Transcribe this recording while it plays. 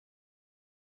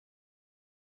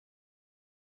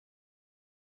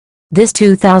This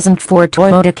 2004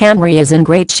 Toyota Camry is in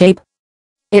great shape.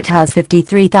 It has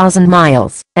 53,000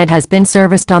 miles, and has been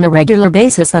serviced on a regular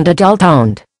basis and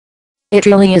adult-owned. It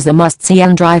really is a must-see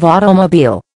and drive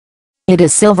automobile. It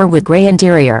is silver with gray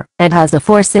interior, and has a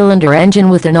 4-cylinder engine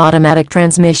with an automatic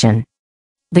transmission.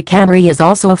 The Camry is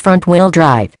also a front-wheel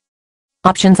drive.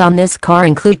 Options on this car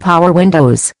include power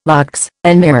windows, locks,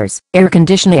 and mirrors, air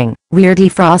conditioning, rear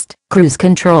defrost, cruise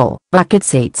control, bucket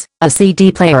seats, a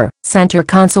CD player, center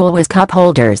console with cup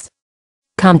holders.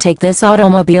 Come take this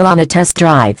automobile on a test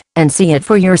drive, and see it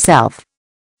for yourself.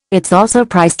 It's also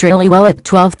priced really well at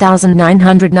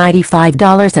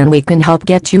 $12,995, and we can help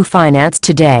get you financed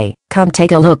today. Come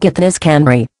take a look at this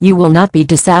Camry, you will not be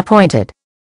disappointed.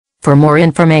 For more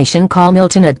information, call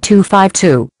Milton at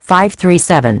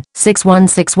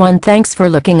 252-537-6161. Thanks for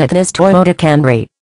looking at this Toyota Camry.